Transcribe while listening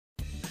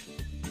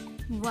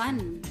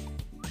1,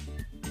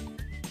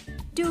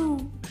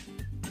 2,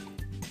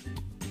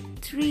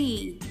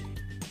 3,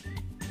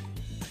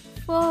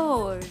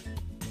 4,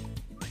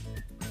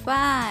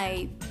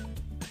 5,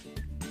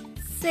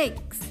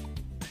 6,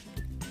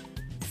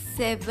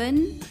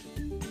 7,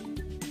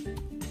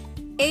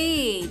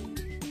 8,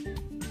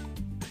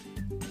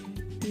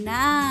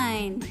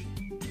 9,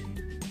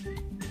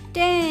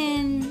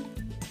 10.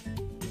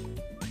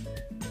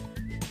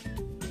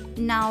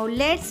 Now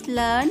let's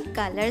learn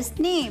color's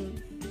name.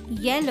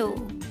 Yellow.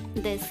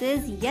 This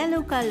is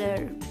yellow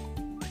color.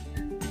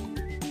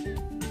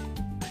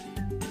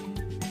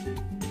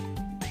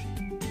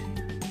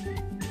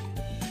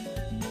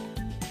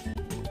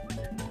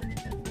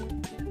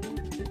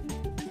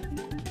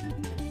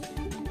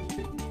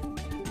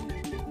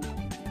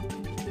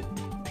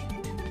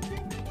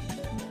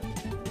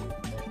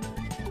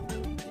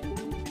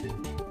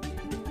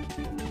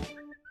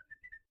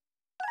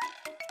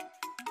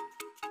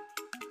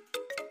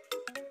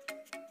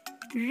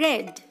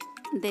 Red.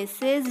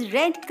 This is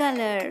red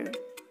color.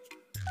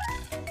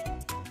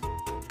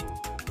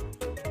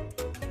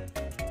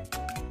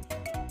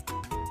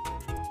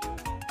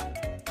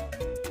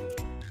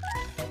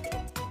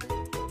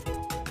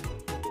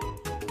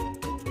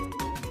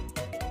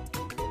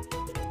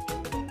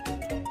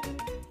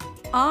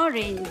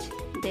 Orange.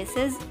 This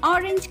is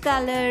orange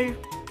color.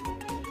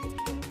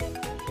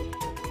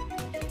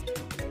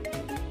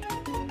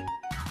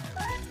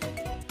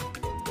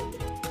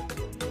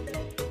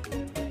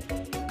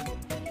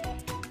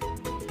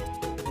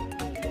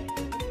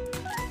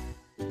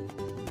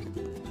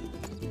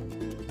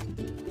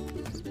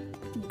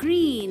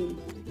 Green.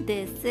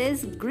 This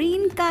is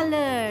green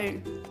color.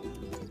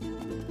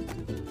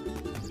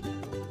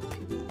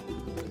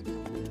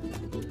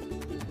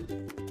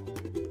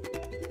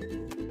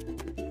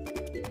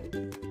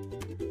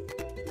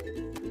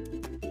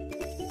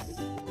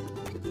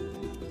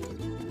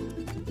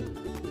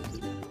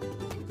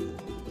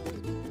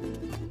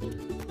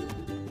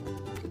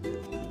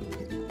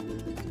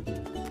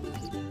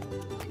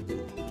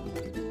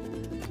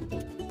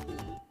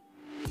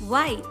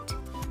 White.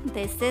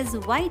 This is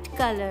white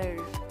color.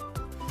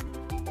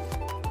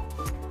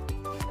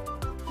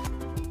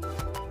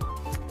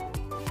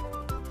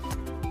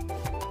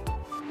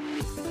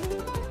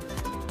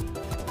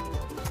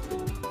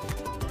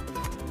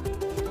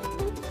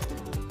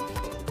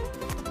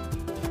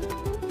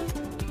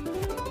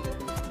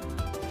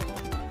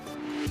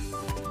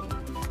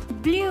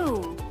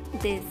 Blue.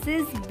 This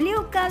is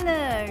blue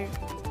color.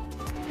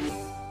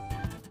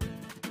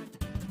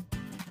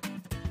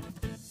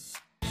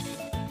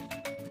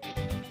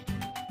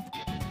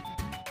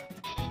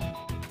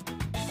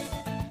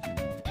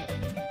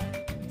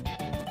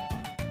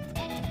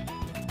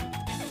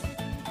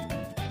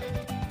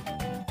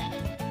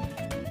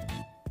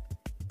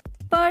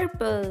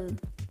 Purple.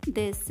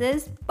 This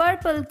is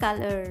purple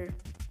color.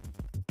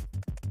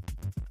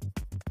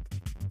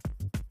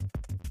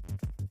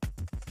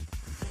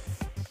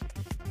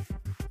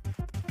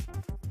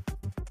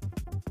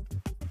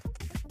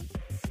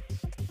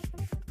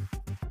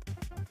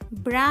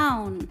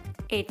 Brown.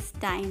 It's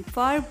time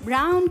for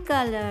brown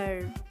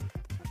color.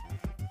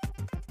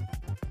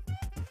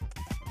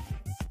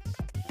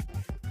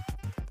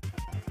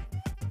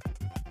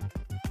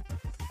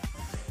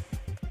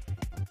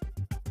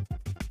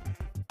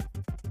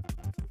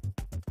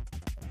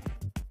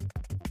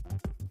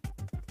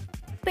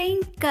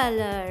 Pink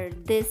color.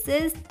 This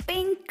is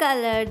pink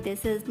color.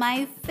 This is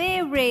my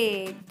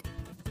favorite.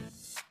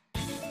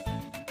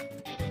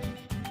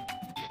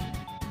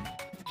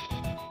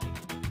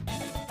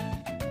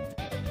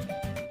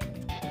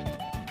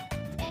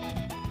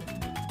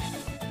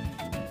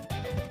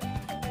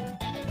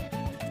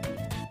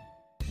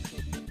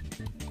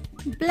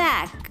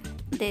 Black.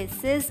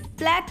 This is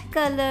black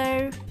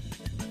color.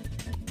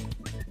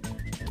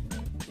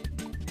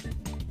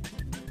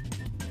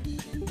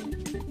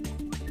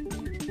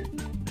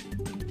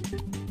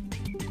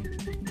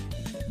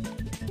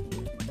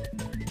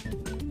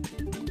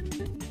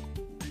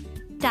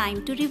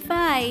 Time to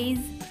revise.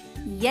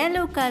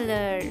 Yellow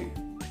color.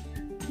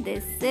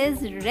 This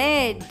is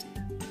red.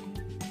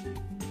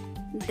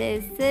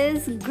 This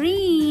is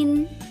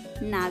green.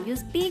 Now you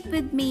speak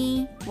with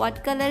me.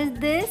 What color is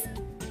this?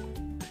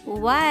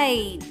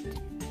 White.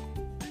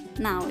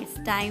 Now it's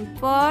time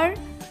for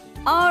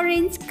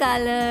orange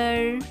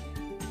color.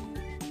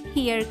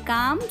 Here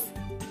comes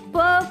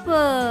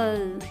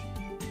purple.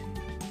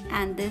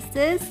 And this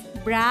is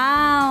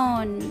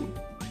brown.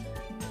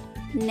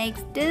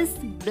 Next is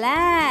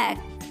black.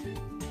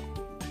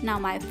 Now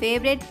my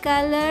favorite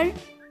color,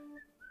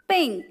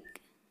 pink.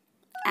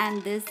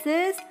 And this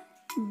is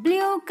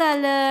blue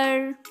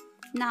color.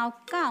 Now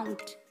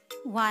count.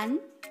 1,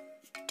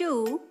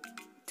 2,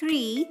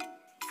 3,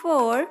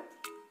 4,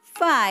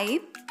 5,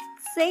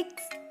 6,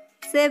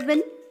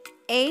 7,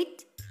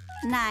 8,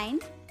 9,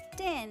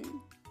 10.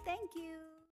 Thank you.